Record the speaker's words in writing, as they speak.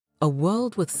A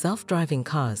world with self-driving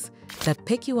cars that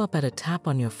pick you up at a tap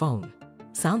on your phone.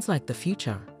 Sounds like the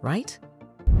future, right?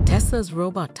 Tesla's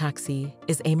robot taxi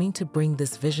is aiming to bring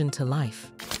this vision to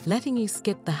life, letting you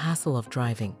skip the hassle of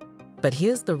driving. But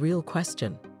here's the real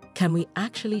question. Can we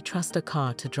actually trust a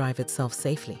car to drive itself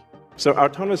safely? So our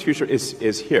autonomous future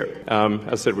is here. As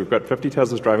I said, we've got 50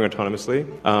 Teslas driving autonomously.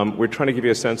 We're trying to give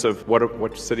you a sense of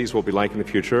what cities will be like in the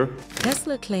future.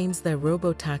 Tesla claims their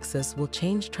robo-taxis will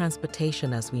change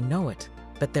transportation as we know it,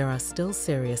 but there are still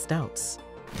serious doubts.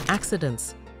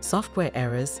 Accidents, software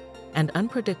errors, and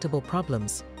unpredictable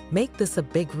problems make this a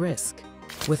big risk.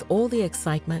 With all the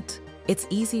excitement, it's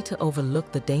easy to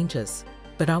overlook the dangers,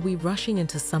 but are we rushing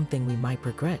into something we might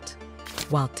regret?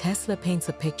 While Tesla paints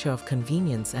a picture of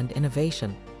convenience and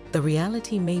innovation, the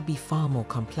reality may be far more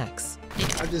complex.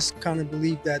 I just kind of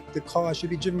believe that the car should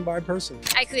be driven by a person.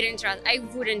 I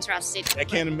wouldn't trust it. I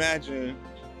can't imagine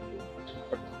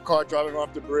a car driving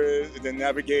off the bridge and then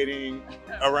navigating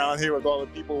around here with all the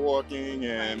people walking.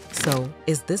 And so,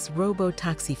 is this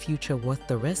robo-taxi future worth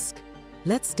the risk?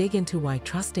 Let's dig into why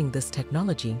trusting this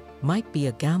technology might be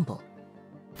a gamble.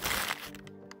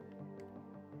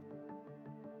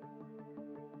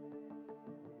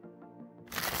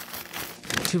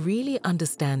 To really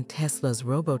understand Tesla's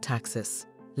robo-taxis,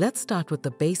 let's start with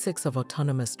the basics of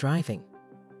autonomous driving.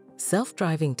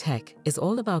 Self-driving tech is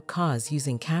all about cars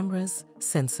using cameras,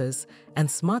 sensors,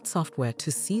 and smart software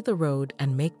to see the road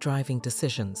and make driving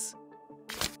decisions.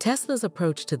 Tesla's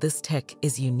approach to this tech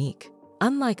is unique.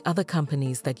 Unlike other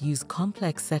companies that use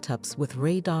complex setups with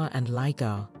radar and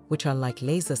LiDAR, which are like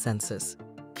laser sensors,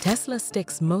 Tesla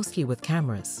sticks mostly with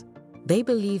cameras. They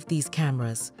believe these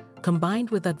cameras, combined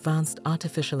with advanced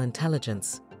artificial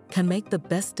intelligence, can make the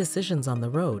best decisions on the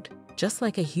road, just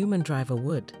like a human driver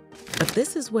would. But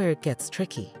this is where it gets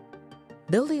tricky.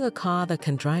 Building a car that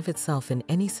can drive itself in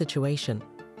any situation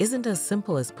isn't as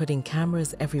simple as putting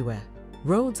cameras everywhere.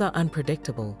 Roads are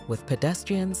unpredictable, with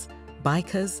pedestrians,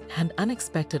 bikers, and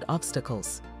unexpected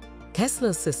obstacles.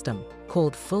 Tesla's system,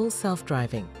 called Full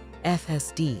Self-Driving,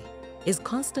 FSD, is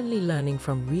constantly learning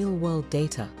from real-world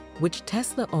data, which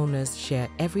Tesla owners share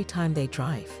every time they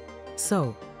drive.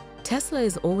 So, Tesla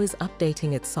is always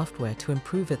updating its software to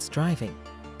improve its driving.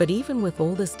 But even with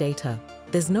all this data,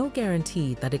 there's no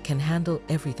guarantee that it can handle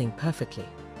everything perfectly.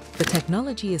 The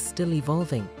technology is still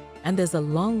evolving, and there's a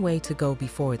long way to go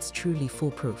before it's truly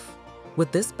foolproof.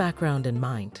 With this background in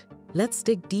mind, let's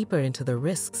dig deeper into the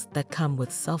risks that come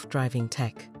with self-driving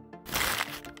tech.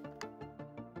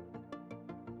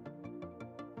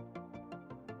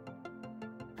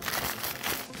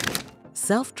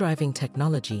 Self-driving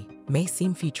technology may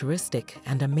seem futuristic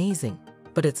and amazing,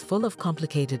 but it's full of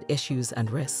complicated issues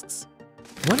and risks.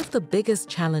 One of the biggest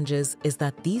challenges is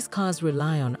that these cars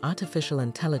rely on artificial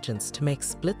intelligence to make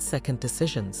split-second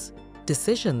decisions.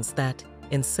 Decisions that,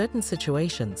 in certain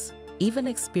situations, even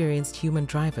experienced human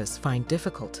drivers find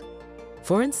difficult.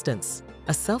 For instance,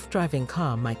 a self-driving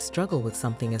car might struggle with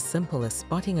something as simple as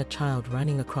spotting a child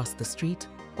running across the street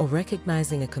or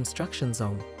recognizing a construction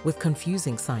zone with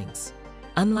confusing signs.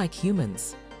 Unlike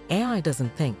humans, AI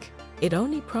doesn't think. It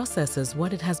only processes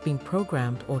what it has been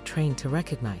programmed or trained to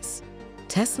recognize.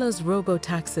 Tesla's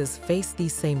robo-taxis face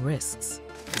these same risks.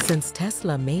 Since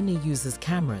Tesla mainly uses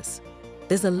cameras,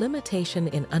 there's a limitation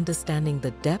in understanding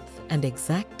the depth and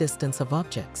exact distance of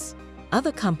objects.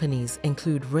 Other companies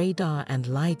include radar and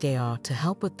LiDAR to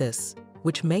help with this,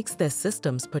 which makes their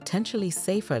systems potentially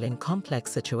safer in complex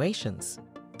situations.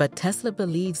 But Tesla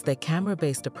believes their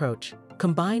camera-based approach,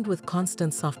 combined with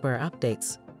constant software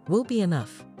updates, will be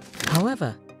enough.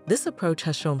 However, this approach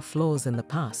has shown flaws in the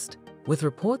past, with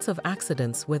reports of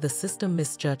accidents where the system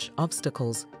misjudged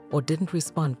obstacles or didn't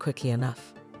respond quickly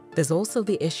enough. There's also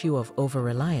the issue of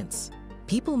over-reliance.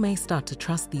 People may start to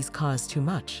trust these cars too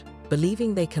much,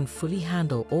 believing they can fully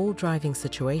handle all driving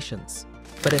situations.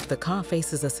 But if the car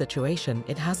faces a situation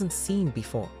it hasn't seen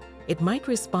before, it might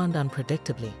respond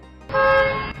unpredictably.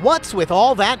 What's with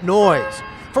all that noise?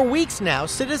 For weeks now,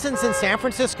 citizens in San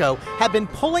Francisco have been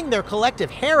pulling their collective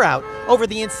hair out over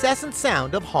the incessant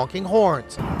sound of honking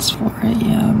horns. It's 4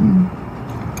 a.m.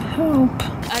 Help.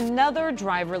 Another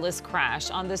driverless crash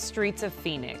on the streets of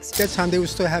Phoenix. At that time, they were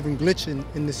still having glitch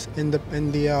in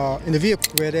the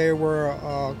vehicle where they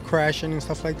were crashing and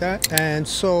stuff like that. And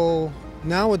so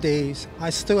nowadays, I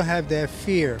still have that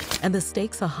fear. And the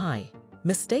stakes are high.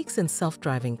 Mistakes in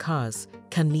self-driving cars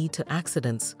can lead to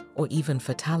accidents or even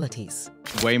fatalities.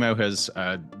 Waymo has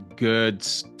good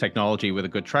technology with a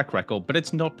good track record, but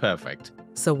it's not perfect.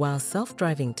 So while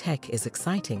self-driving tech is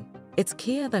exciting, it's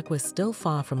clear that we're still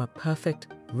far from a perfect,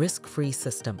 risk-free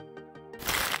system.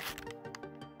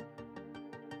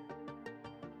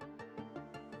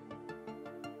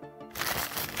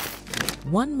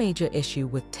 One major issue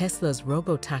with Tesla's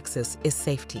robo-taxis is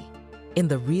safety. In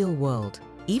the real world,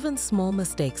 even small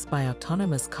mistakes by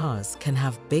autonomous cars can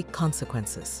have big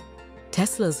consequences.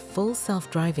 Tesla's full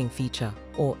self-driving feature,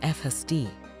 or FSD,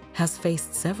 has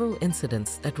faced several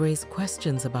incidents that raise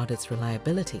questions about its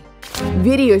reliability.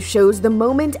 Video shows the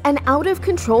moment an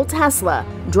out-of-control Tesla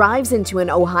drives into an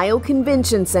Ohio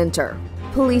convention center.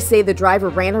 Police say the driver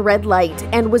ran a red light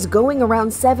and was going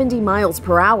around 70 miles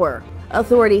per hour.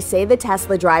 Authorities say the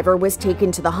Tesla driver was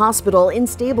taken to the hospital in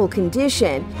stable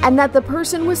condition and that the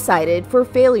person was cited for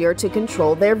failure to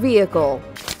control their vehicle.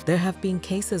 There have been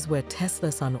cases where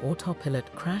Teslas on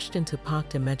autopilot crashed into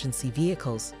parked emergency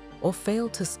vehicles or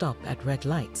failed to stop at red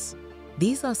lights.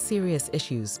 These are serious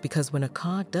issues because when a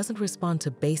car doesn't respond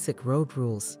to basic road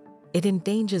rules, it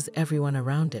endangers everyone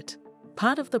around it.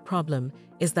 Part of the problem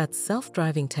is that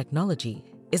self-driving technology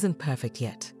isn't perfect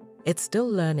yet. It's still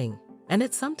learning, and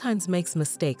it sometimes makes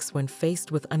mistakes when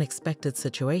faced with unexpected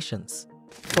situations.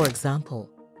 For example,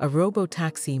 a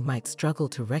robo-taxi might struggle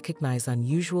to recognize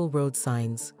unusual road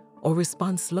signs or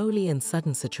respond slowly in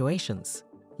sudden situations,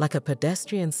 like a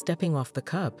pedestrian stepping off the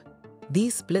curb.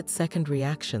 These split-second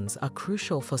reactions are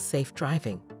crucial for safe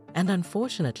driving, and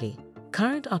unfortunately,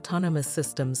 current autonomous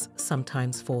systems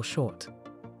sometimes fall short.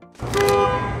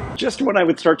 Just when I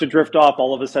would start to drift off,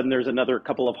 all of a sudden there's another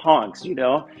couple of honks,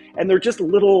 and they're just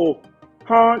little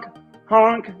honk,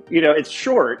 honk, it's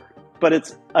short, but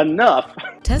it's enough.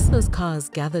 Tesla's cars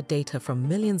gather data from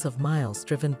millions of miles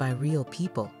driven by real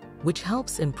people, which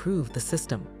helps improve the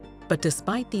system. But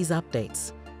despite these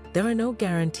updates, there are no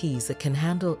guarantees it can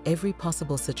handle every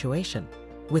possible situation.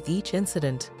 With each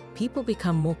incident, people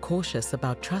become more cautious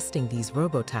about trusting these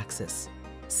robo-taxis.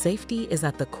 Safety is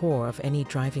at the core of any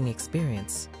driving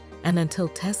experience, and until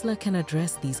Tesla can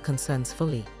address these concerns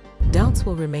fully, doubts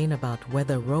will remain about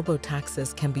whether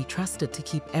robo-taxis can be trusted to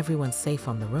keep everyone safe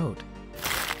on the road.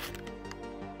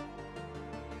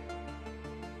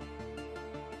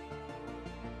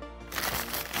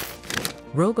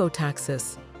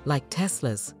 Robo-taxis, like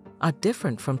Tesla's, are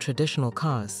different from traditional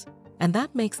cars, and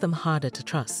that makes them harder to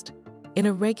trust. In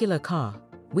a regular car,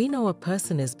 we know a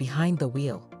person is behind the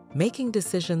wheel, making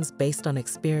decisions based on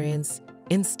experience,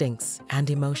 instincts,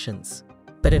 and emotions.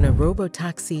 But in a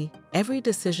robo-taxi, every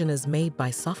decision is made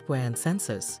by software and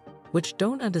sensors, which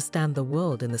don't understand the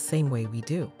world in the same way we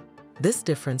do. This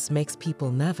difference makes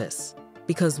people nervous,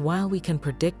 because while we can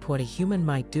predict what a human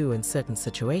might do in certain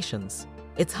situations,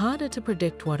 it's harder to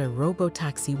predict what a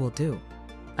robo-taxi will do.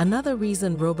 Another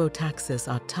reason robo-taxis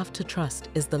are tough to trust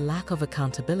is the lack of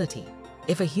accountability.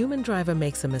 If a human driver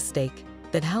makes a mistake,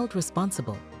 they're held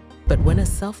responsible. But when a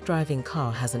self-driving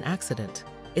car has an accident,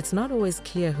 it's not always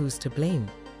clear who's to blame: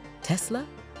 Tesla,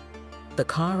 the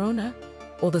car owner,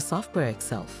 or the software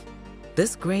itself.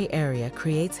 This gray area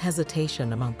creates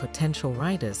hesitation among potential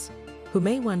riders who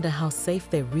may wonder how safe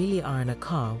they really are in a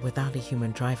car without a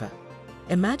human driver.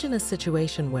 Imagine a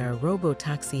situation where a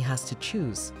robo-taxi has to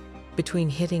choose between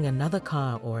hitting another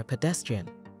car or a pedestrian.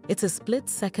 It's a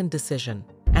split-second decision,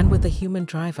 and with a human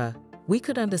driver, we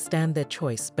could understand their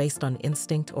choice based on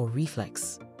instinct or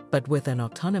reflex. But with an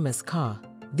autonomous car,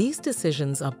 these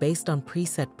decisions are based on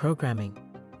preset programming.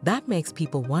 That makes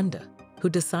people wonder, who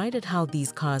decided how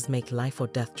these cars make life or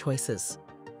death choices?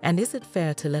 And is it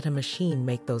fair to let a machine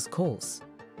make those calls?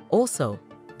 Also,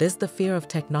 there's the fear of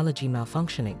technology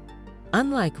malfunctioning.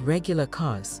 Unlike regular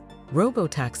cars,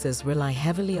 robo-taxis rely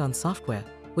heavily on software,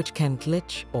 which can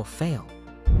glitch or fail.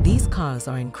 These cars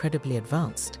are incredibly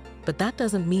advanced, but that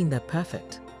doesn't mean they're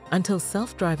perfect. Until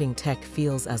self-driving tech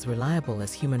feels as reliable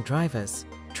as human drivers,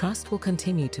 trust will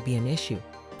continue to be an issue.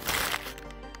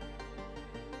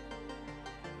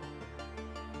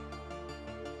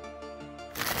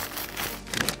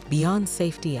 Beyond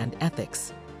safety and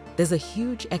ethics, there's a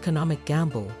huge economic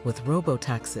gamble with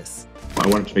robo-taxis. I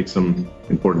wanted to make some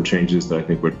important changes that I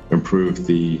think would improve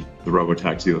the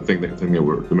robo-taxi, the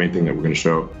main thing that we're going to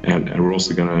show, and we're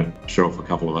also going to show off a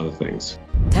couple of other things.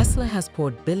 Tesla has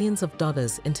poured billions of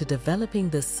dollars into developing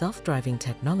this self-driving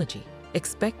technology,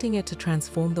 expecting it to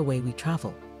transform the way we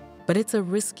travel. But it's a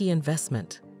risky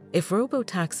investment. If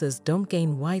robo-taxis don't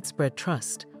gain widespread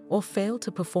trust or fail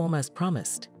to perform as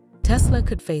promised, Tesla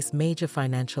could face major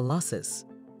financial losses.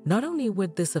 Not only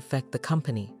would this affect the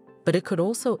company, but it could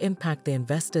also impact the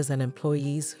investors and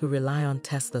employees who rely on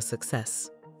Tesla's success.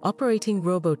 Operating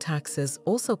robo-taxis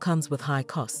also comes with high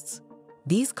costs.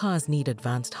 These cars need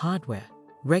advanced hardware,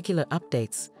 regular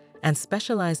updates, and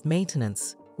specialized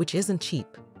maintenance, which isn't cheap.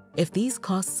 If these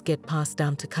costs get passed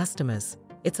down to customers,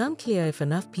 it's unclear if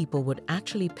enough people would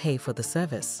actually pay for the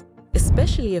service,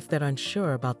 especially if they're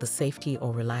unsure about the safety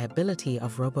or reliability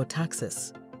of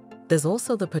robo-taxis. there's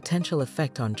also the potential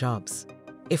effect on jobs.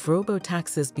 If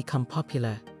robo-taxis become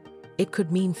popular, it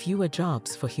could mean fewer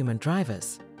jobs for human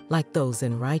drivers, like those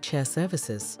in rideshare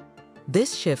services.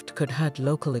 This shift could hurt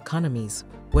local economies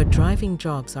where driving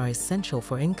jobs are essential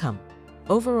for income.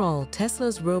 Overall,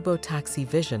 Tesla's robo-taxi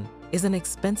vision is an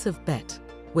expensive bet,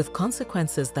 with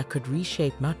consequences that could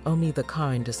reshape not only the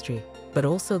car industry, but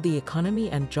also the economy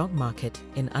and job market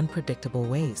in unpredictable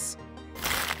ways.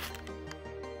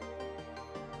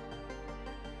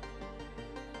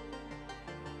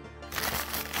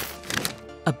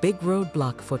 A big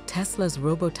roadblock for Tesla's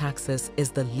robo-taxis is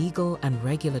the legal and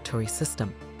regulatory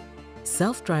system.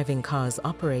 Self-driving cars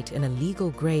operate in a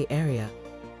legal gray area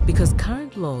because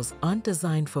current laws aren't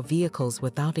designed for vehicles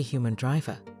without a human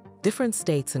driver. Different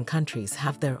states and countries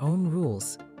have their own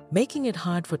rules, making it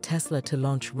hard for Tesla to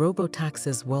launch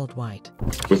robo-taxis worldwide.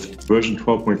 With version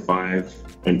 12.5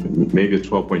 and maybe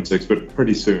 12.6, but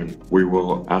pretty soon, we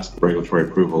will ask regulatory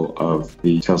approval of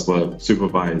the Tesla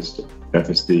supervised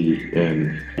FSD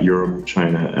in Europe,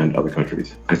 China, and other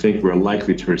countries. I think we're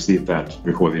likely to receive that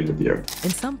before the end of the year. In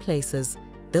some places,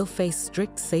 they'll face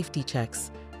strict safety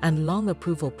checks and long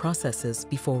approval processes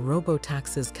before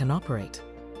robo-taxis can operate.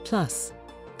 Plus,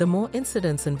 the more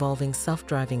incidents involving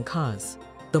self-driving cars,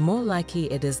 the more likely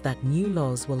it is that new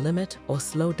laws will limit or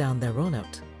slow down their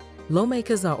rollout.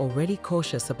 Lawmakers are already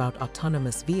cautious about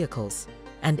autonomous vehicles,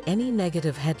 and any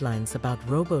negative headlines about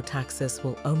robo-taxis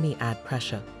will only add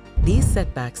pressure. These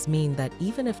setbacks mean that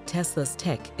even if Tesla's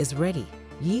tech is ready,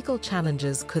 legal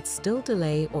challenges could still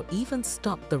delay or even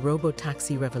stop the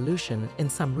robo-taxi revolution in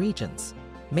some regions,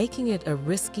 making it a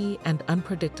risky and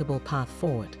unpredictable path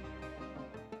forward.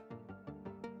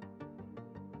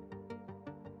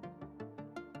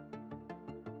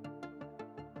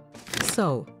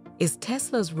 So, is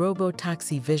Tesla's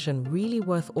robo-taxi vision really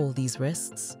worth all these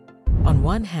risks? On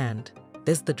one hand,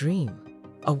 there's the dream,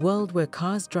 a world where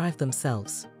cars drive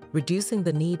themselves, reducing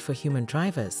the need for human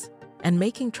drivers and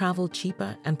making travel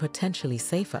cheaper and potentially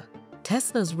safer.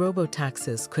 Tesla's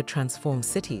robo-taxis could transform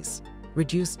cities,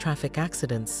 reduce traffic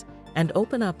accidents, and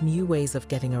open up new ways of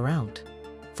getting around.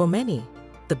 For many,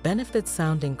 the benefits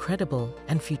sound incredible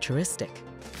and futuristic.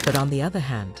 But on the other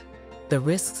hand, the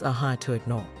risks are hard to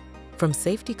ignore. From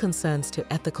safety concerns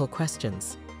to ethical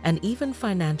questions, and even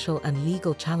financial and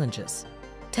legal challenges,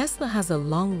 Tesla has a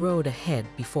long road ahead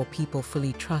before people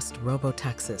fully trust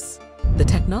robo-taxis. The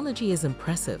technology is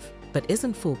impressive, but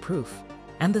isn't foolproof,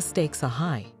 and the stakes are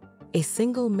high. A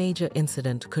single major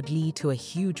incident could lead to a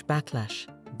huge backlash,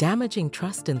 damaging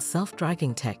trust in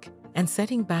self-driving tech and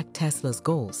setting back Tesla's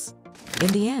goals. In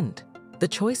the end, the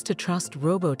choice to trust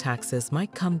robo-taxis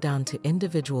might come down to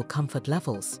individual comfort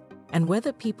levels and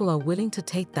whether people are willing to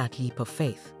take that leap of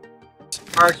faith.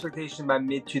 Our expectation by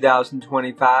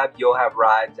mid-2025, you'll have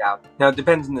rides out. Now, it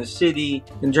depends on the city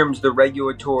in terms of the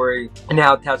regulatory and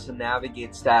how Tesla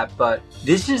navigates that, but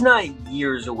this is not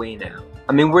years away now.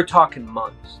 I mean, we're talking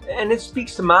months. And it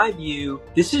speaks to my view,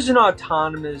 this is an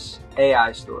autonomous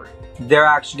AI story. They're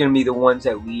actually going to be the ones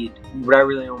that lead what I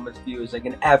really almost view as like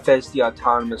an FSD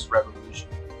autonomous revolution.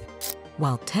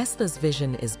 While Tesla's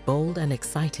vision is bold and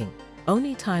exciting,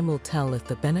 only time will tell if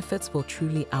the benefits will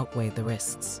truly outweigh the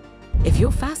risks. If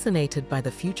you're fascinated by the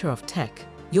future of tech,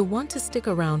 you'll want to stick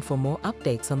around for more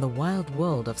updates on the wild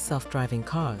world of self-driving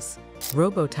cars,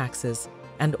 robo-taxis,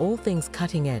 and all things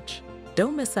cutting edge.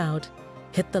 Don't miss out.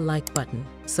 Hit the like button,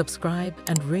 subscribe,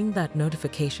 and ring that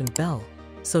notification bell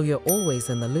so you're always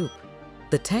in the loop.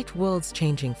 The tech world's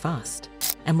changing fast,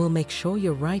 and we'll make sure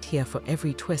you're right here for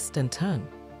every twist and turn.